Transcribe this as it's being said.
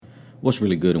What's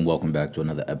really good, and welcome back to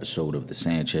another episode of The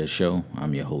Sanchez Show.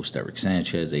 I'm your host, Eric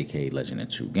Sanchez, aka Legend in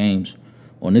Two Games.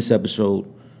 On this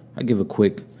episode, I give a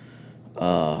quick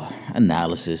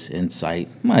analysis, insight,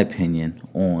 my opinion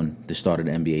on the start of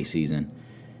the NBA season.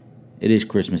 It is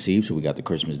Christmas Eve, so we got the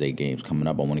Christmas Day games coming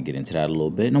up. I want to get into that a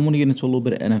little bit, and I want to get into a little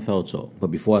bit of NFL talk.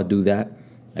 But before I do that,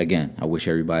 again, I wish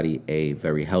everybody a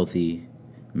very healthy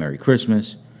Merry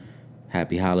Christmas,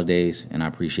 Happy Holidays, and I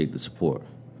appreciate the support.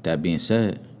 That being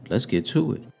said, let's get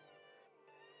to it.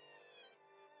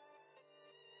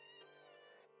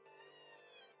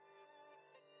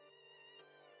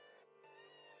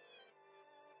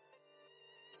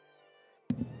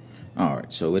 All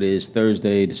right, so it is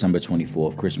Thursday, December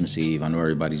 24th, Christmas Eve. I know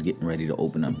everybody's getting ready to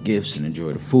open up gifts and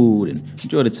enjoy the food and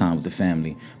enjoy the time with the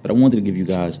family. But I wanted to give you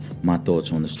guys my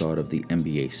thoughts on the start of the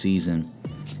NBA season.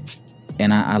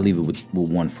 And I leave it with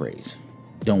one phrase.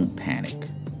 Don't panic.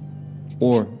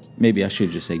 Or maybe I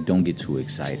should just say, don't get too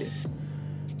excited.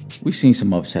 We've seen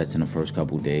some upsets in the first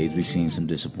couple days. We've seen some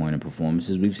disappointing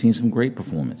performances. We've seen some great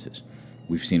performances.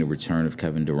 We've seen a return of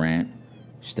Kevin Durant,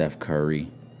 Steph Curry.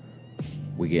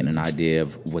 We're getting an idea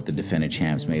of what the defending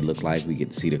champs may look like. We get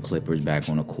to see the Clippers back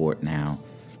on the court now.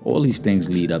 All these things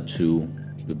lead up to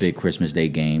the big Christmas Day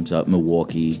games. Up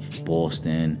Milwaukee,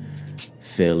 Boston,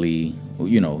 Philly,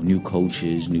 new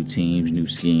coaches, new teams, new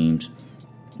schemes.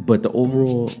 But the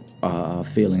overall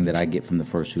feeling that I get from the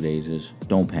first 2 days is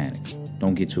don't panic.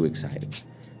 Don't get too excited.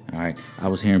 All right. I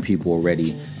was hearing people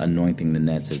already anointing the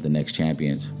Nets as the next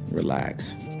champions.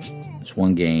 Relax. It's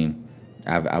one game.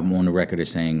 I'm on the record as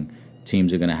saying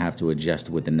teams are going to have to adjust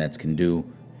to what the Nets can do.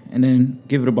 And then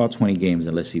give it about 20 games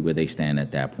and let's see where they stand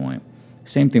at that point.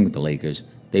 Same thing with the Lakers.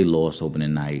 They lost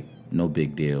opening night. No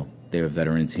big deal. They're a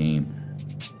veteran team.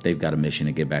 They've got a mission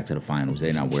to get back to the finals.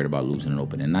 They're not worried about losing an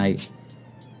opening night.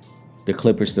 The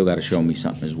Clippers still got to show me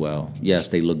something as well. Yes,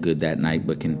 they look good that night,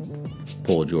 but can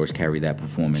Paul George carry that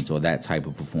performance or that type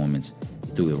of performance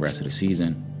through the rest of the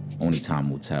season? Only time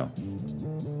will tell.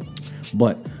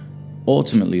 But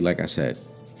ultimately, like I said,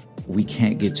 we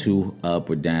can't get too up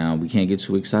or down. We can't get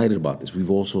too excited about this.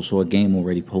 We've also saw a game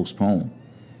already postponed.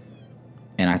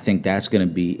 And I think that's going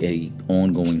to be an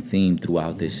ongoing theme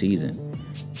throughout this season.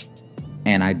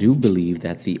 And I do believe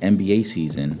that the NBA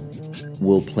season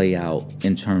will play out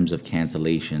in terms of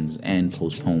cancellations and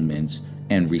postponements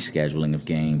and rescheduling of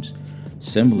games,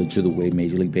 similar to the way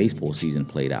Major League Baseball season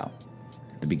played out.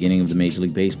 At the beginning of the Major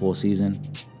League Baseball season,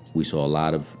 we saw a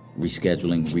lot of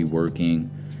rescheduling, reworking,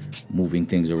 moving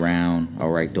things around. All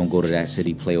right, don't go to that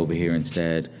city, play over here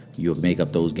instead. You'll make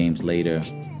up those games later.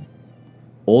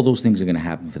 All those things are going to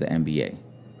happen for the NBA.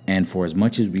 And for as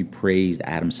much as we praised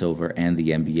Adam Silver and the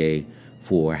NBA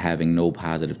for having no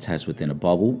positive tests within a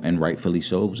bubble, and rightfully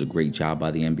so, it was a great job by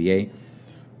the NBA,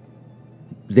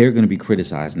 they're going to be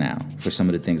criticized now for some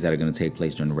of the things that are going to take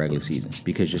place during the regular season.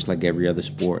 Because just like every other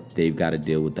sport, they've got to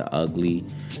deal with the ugly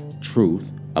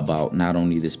truth about not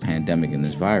only this pandemic and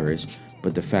this virus,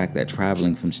 but the fact that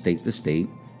traveling from state to state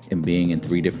and being in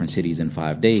 3 different cities in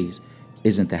 5 days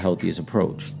isn't the healthiest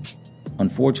approach.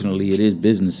 Unfortunately, it is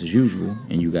business as usual,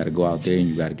 and you got to go out there and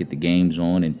you got to get the games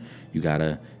on, and you got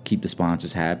to keep the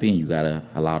sponsors happy, and you got to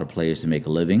allow the players to make a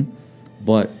living.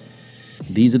 But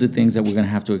these are the things that we're going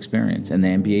to have to experience, and the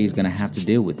NBA is going to have to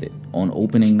deal with it. On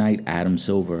opening night, Adam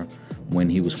Silver, when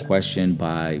he was questioned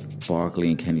by Barkley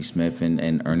and Kenny Smith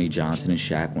and Ernie Johnson and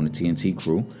Shaq on the TNT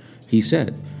crew, he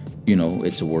said,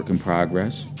 it's a work in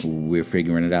progress. We're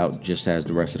figuring it out just as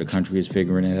the rest of the country is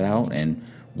figuring it out, and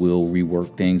we'll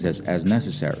rework things as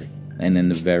necessary. And then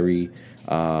the very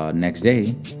next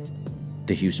day,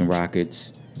 the Houston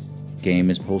Rockets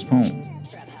game is postponed.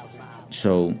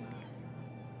 So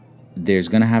there's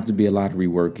going to have to be a lot of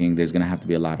reworking. There's going to have to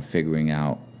be a lot of figuring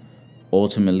out.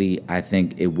 Ultimately, I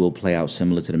think it will play out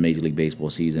similar to the Major League Baseball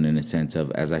season in the sense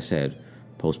of, as I said,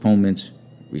 postponements,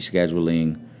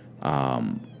 rescheduling,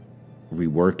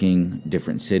 reworking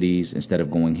different cities. Instead of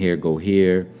going here, go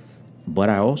here. But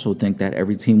I also think that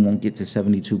every team won't get to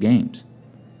 72 games.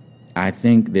 I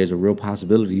think there's a real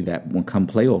possibility that when come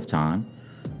playoff time,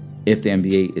 if the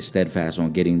NBA is steadfast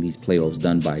on getting these playoffs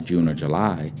done by June or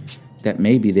July, that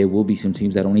maybe there will be some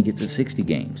teams that only get to 60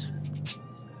 games.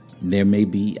 There may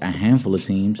be a handful of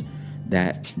teams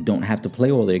that don't have to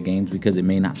play all their games because it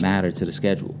may not matter to the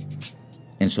schedule.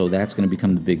 And so that's going to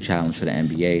become the big challenge for the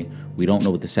NBA. We don't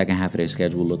know what the second half of their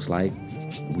schedule looks like.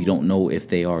 We don't know if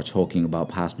they are talking about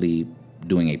possibly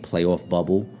doing a playoff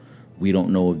bubble. We don't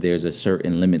know if there's a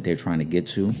certain limit they're trying to get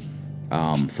to.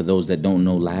 For those that don't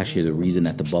know, last year the reason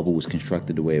that the bubble was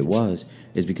constructed the way it was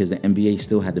is because the NBA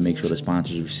still had to make sure the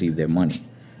sponsors received their money.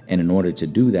 And in order to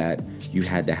do that, you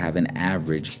had to have an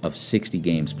average of 60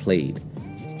 games played.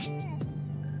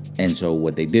 And so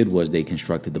what they did was they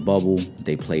constructed the bubble.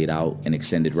 They played out an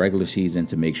extended regular season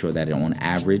to make sure that on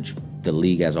average, the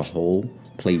league as a whole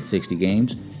played 60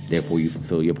 games. Therefore, you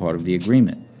fulfill your part of the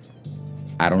agreement.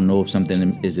 I don't know if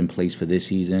something is in place for this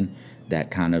season that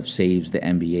kind of saves the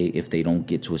NBA if they don't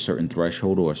get to a certain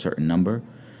threshold or a certain number.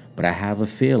 But I have a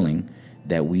feeling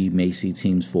that we may see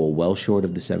teams fall well short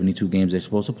of the 72 games they're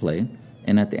supposed to play,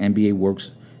 and that the NBA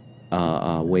works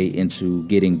way into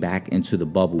getting back into the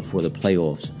bubble for the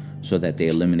playoffs so that they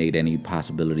eliminate any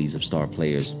possibilities of star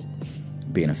players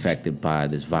being affected by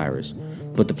this virus.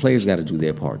 But the players got to do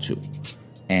their part too.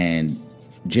 And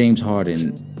James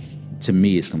Harden, to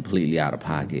me, is completely out of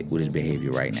pocket with his behavior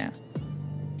right now.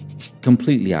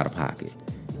 Completely out of pocket.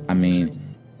 I mean,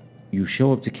 you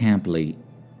show up to camp late,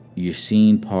 you're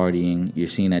seen partying, you're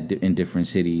seen in different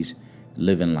cities,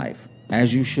 living life.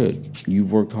 As you should.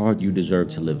 You've worked hard, you deserve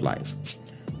to live life.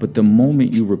 But the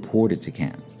moment you reported to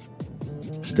camp,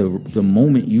 the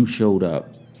moment you showed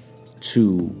up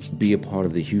to be a part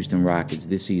of the Houston Rockets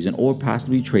this season, or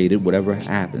possibly traded, whatever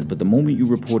happens, but the moment you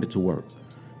reported to work,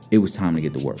 it was time to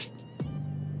get to work.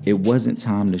 It wasn't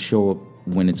time to show up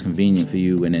when it's convenient for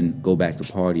you and then go back to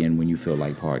partying when you feel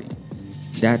like partying.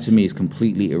 That, to me, is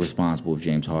completely irresponsible of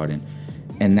James Harden.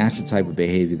 And that's the type of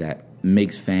behavior that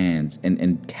makes fans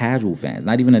and casual fans,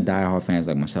 not even the diehard fans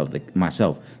like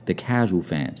myself, the casual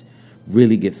fans,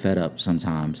 really get fed up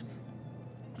sometimes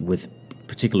with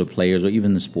particular players or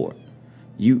even the sport.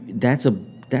 That's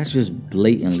just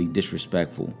blatantly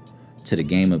disrespectful to the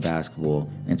game of basketball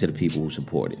and to the people who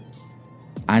support it.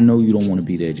 I know you don't want to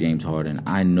be there, James Harden.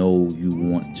 I know you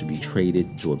want to be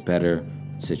traded to a better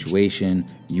situation.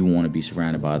 You want to be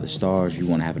surrounded by other stars. You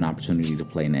want to have an opportunity to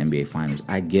play in the NBA Finals.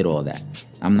 I get all that.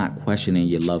 I'm not questioning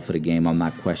your love for the game. I'm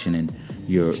not questioning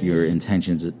your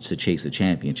intentions to chase a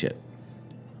championship.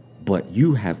 But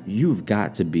you've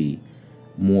got to be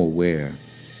more aware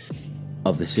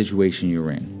of the situation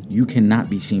you're in. You cannot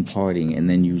be seen partying and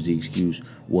then use the excuse,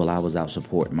 well, I was out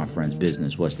supporting my friend's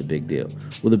business. What's the big deal?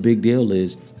 Well, the big deal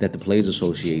is that the Players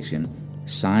Association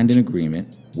signed an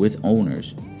agreement with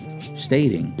owners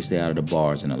stating to stay out of the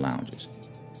bars and the lounges.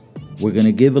 We're going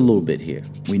to give a little bit here.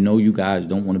 We know you guys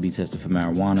don't want to be tested for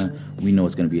marijuana. We know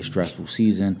it's going to be a stressful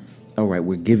season. All right,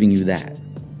 we're giving you that.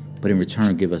 But in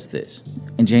return, give us this.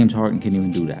 And James Harden can't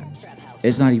even do that.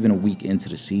 It's not even a week into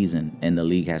the season, and the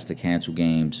league has to cancel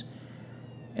games.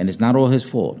 And it's not all his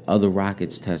fault. Other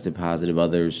Rockets tested positive.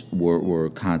 Others were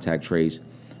contact traced.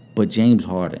 But James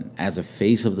Harden, as a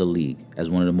face of the league, as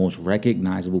one of the most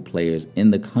recognizable players in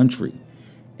the country,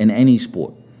 in any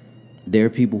sport, there are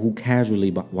people who casually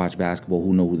watch basketball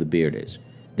who know who the Beard is.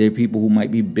 There are people who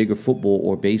might be bigger football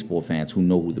or baseball fans who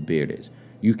know who the Beard is.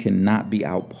 You cannot be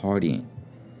out partying,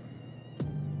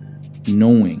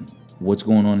 knowing what's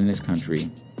going on in this country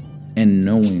and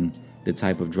knowing the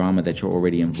type of drama that you're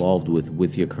already involved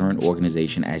with your current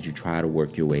organization as you try to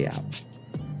work your way out.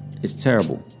 It's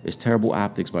terrible. It's terrible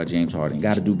optics by James Harden.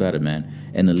 Got to do better, man.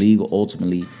 And the league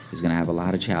ultimately is going to have a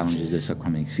lot of challenges this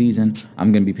upcoming season.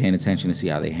 I'm going to be paying attention to see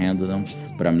how they handle them.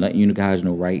 But I'm letting you guys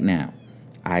know right now,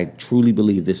 I truly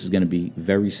believe this is going to be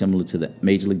very similar to the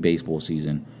Major League Baseball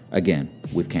season. Again,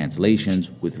 with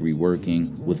cancellations, with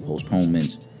reworking, with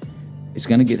postponements. It's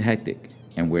going to get hectic,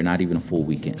 and we're not even a full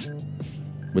weekend.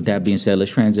 With that being said,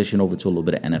 let's transition over to a little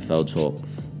bit of NFL talk.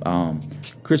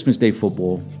 Christmas Day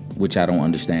football, which I don't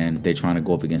understand. They're trying to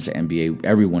go up against the NBA.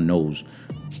 Everyone knows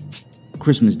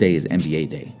Christmas Day is NBA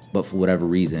Day. But for whatever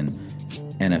reason,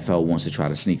 NFL wants to try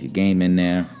to sneak a game in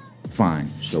there.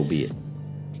 Fine, so be it.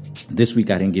 This week,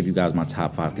 I didn't give you guys my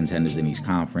top 5 contenders in each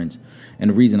conference. And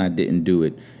the reason I didn't do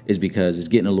it is because it's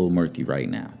getting a little murky right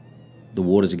now. The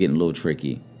waters are getting a little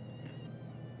tricky.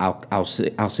 I'll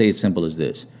say it's simple as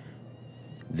this.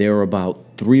 There are about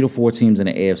 3 to 4 teams in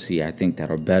the AFC, I think, that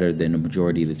are better than the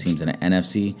majority of the teams in the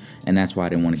NFC, and that's why I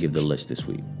didn't want to give the list this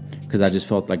week, because I just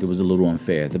felt like it was a little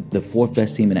unfair. The fourth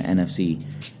best team in the NFC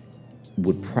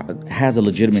has a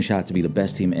legitimate shot to be the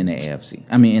best team in the AFC.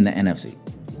 In the NFC.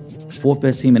 Fourth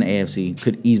best team in the AFC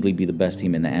could easily be the best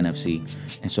team in the NFC,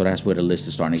 and so that's where the list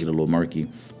is starting to get a little murky,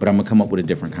 but I'm going to come up with a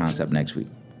different concept next week.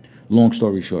 Long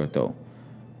story short, though,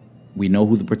 we know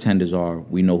who the pretenders are.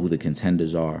 We know who the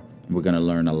contenders are. We're going to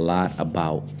learn a lot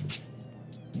about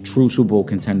true Super Bowl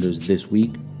contenders this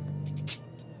week.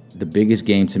 The biggest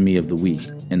game to me of the week,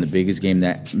 and the biggest game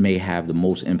that may have the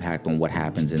most impact on what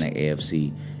happens in the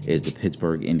AFC, is the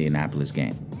Pittsburgh-Indianapolis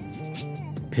game.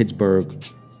 Pittsburgh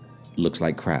looks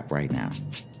like crap right now.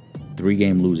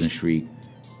 3-game losing streak.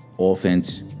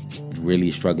 Offense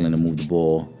really struggling to move the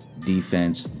ball.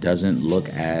 defense doesn't look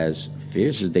as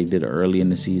fierce as they did early in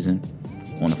the season.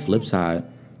 On the flip side,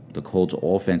 the Colts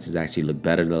offense has actually looked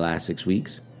better the last 6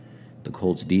 weeks. The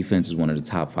Colts defense is one of the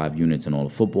top 5 units in all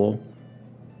of football.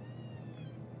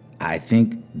 I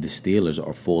think the Steelers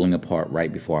are falling apart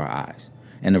right before our eyes.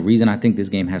 And the reason I think this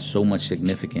game has so much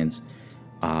significance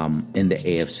in the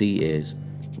AFC is,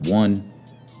 one,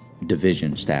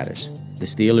 division status. The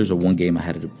Steelers are 1 game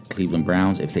ahead of the Cleveland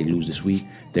Browns. If they lose this week,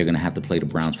 they're going to have to play the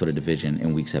Browns for the division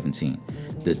in Week 17.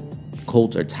 The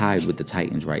Colts are tied with the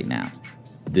Titans right now.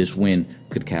 This win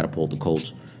could catapult the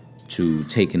Colts to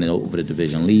taking it over the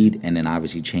division lead and then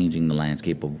obviously changing the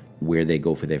landscape of where they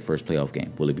go for their first playoff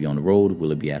game. Will it be on the road?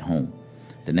 Will it be at home?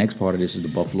 The next part of this is the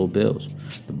Buffalo Bills.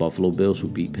 The Buffalo Bills, who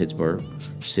beat Pittsburgh,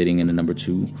 sitting in the number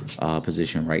 2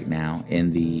 position right now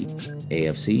in the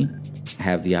AFC,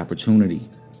 have the opportunity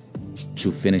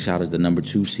to finish out as the number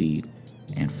 2 seed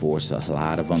and force a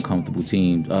lot of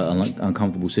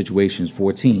uncomfortable situations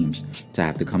for teams to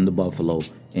have to come to Buffalo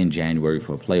in January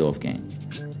for a playoff game.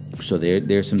 So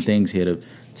there's some things here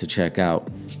to check out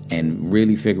and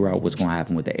really figure out what's going to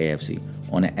happen with the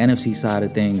AFC. On the NFC side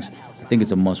of things, I think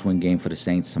it's a must-win game for the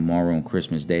Saints tomorrow on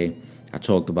Christmas Day. I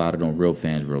talked about it on Real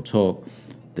Fans Real Talk.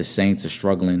 The Saints are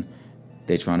struggling.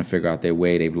 They're trying to figure out their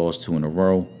way. They've lost 2 in a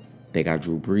row. They got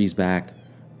Drew Brees back.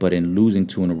 But in losing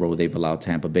 2 in a row, they've allowed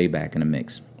Tampa Bay back in the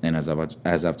mix. And as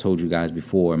I've told you guys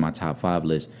before in my top 5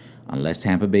 list, unless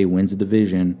Tampa Bay wins the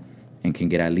division and can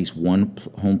get at least 1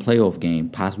 home playoff game,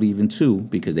 possibly even 2,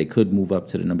 because they could move up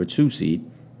to the number 2 seed,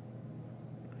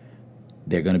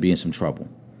 they're going to be in some trouble.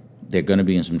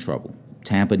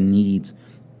 Tampa needs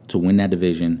to win that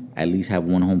division, at least have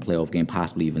 1 home playoff game,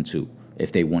 possibly even 2,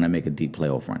 if they want to make a deep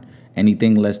playoff run.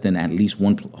 Anything less than at least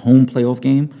 1 home playoff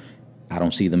game, I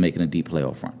don't see them making a deep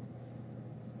playoff run.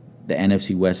 The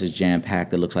NFC West is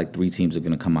jam-packed. It looks like 3 teams are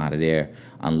going to come out of there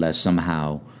unless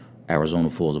somehow Arizona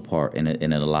falls apart and it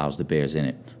allows the Bears in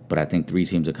it. But I think 3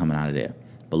 teams are coming out of there.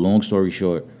 But long story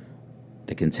short,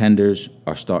 the contenders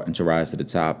are starting to rise to the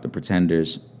top. The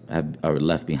pretenders are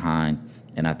left behind.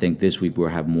 And I think this week we'll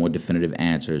have more definitive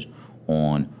answers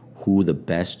on who the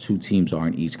best 2 teams are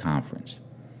in each conference.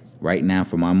 Right now,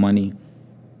 for my money,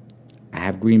 I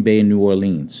have Green Bay and New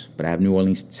Orleans, but I have New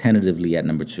Orleans tentatively at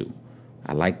number 2.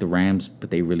 I like the Rams,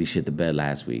 but they really shit the bed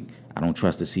last week. I don't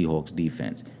trust the Seahawks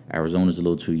defense. Arizona's a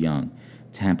little too young.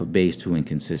 Tampa Bay's too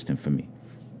inconsistent for me.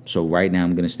 So right now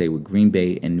I'm going to stay with Green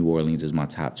Bay and New Orleans as my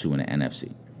top 2 in the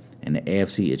NFC. In the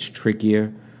AFC, it's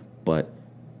trickier, but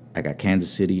I got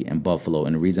Kansas City and Buffalo.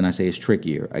 And the reason I say it's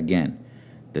trickier, again,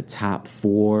 the top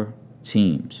 4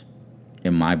 teams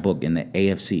in my book in the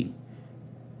AFC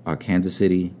are Kansas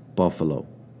City, Buffalo,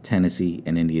 Tennessee,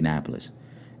 and Indianapolis.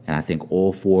 And I think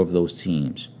all 4 of those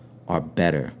teams are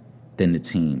better than the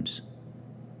teams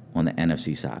on the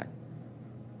NFC side.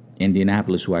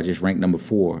 Indianapolis, who I just ranked number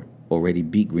 4, already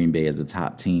beat Green Bay as the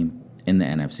top team in the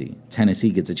NFC.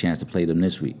 Tennessee gets a chance to play them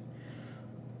this week.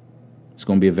 It's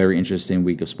going to be a very interesting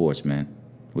week of sports, man.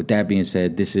 With that being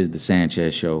said, this is the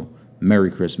Sanchez Show.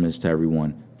 Merry Christmas to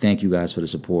everyone. Thank you guys for the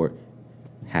support.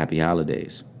 Happy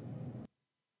holidays.